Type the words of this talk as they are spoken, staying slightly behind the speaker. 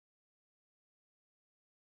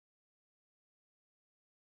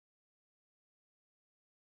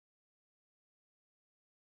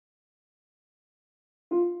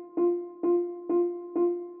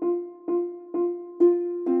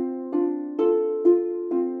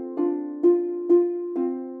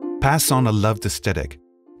Pass on a loved aesthetic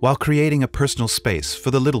while creating a personal space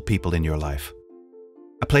for the little people in your life.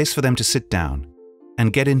 A place for them to sit down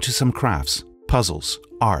and get into some crafts, puzzles,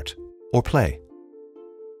 art, or play.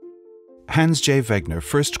 Hans J. Wegner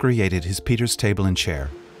first created his Peter's table and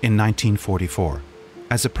chair in 1944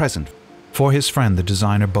 as a present for his friend the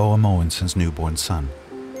designer Boa Mogensen's newborn son.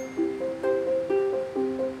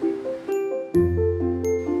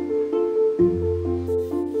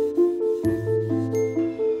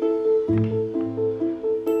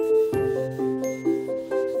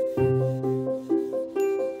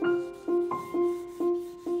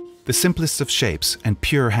 The simplest of shapes and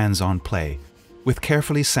pure hands-on play, with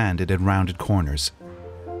carefully sanded and rounded corners.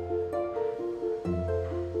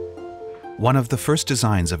 One of the first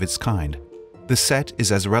designs of its kind, the set is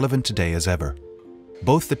as relevant today as ever.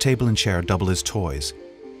 Both the table and chair double as toys,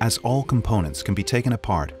 as all components can be taken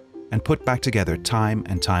apart and put back together time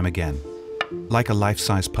and time again, like a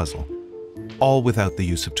life-size puzzle, all without the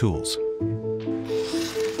use of tools.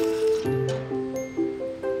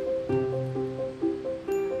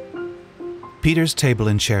 Peter's table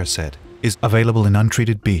and chair set is available in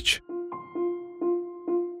untreated beech.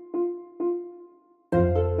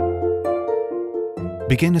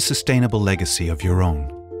 Begin a sustainable legacy of your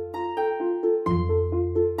own.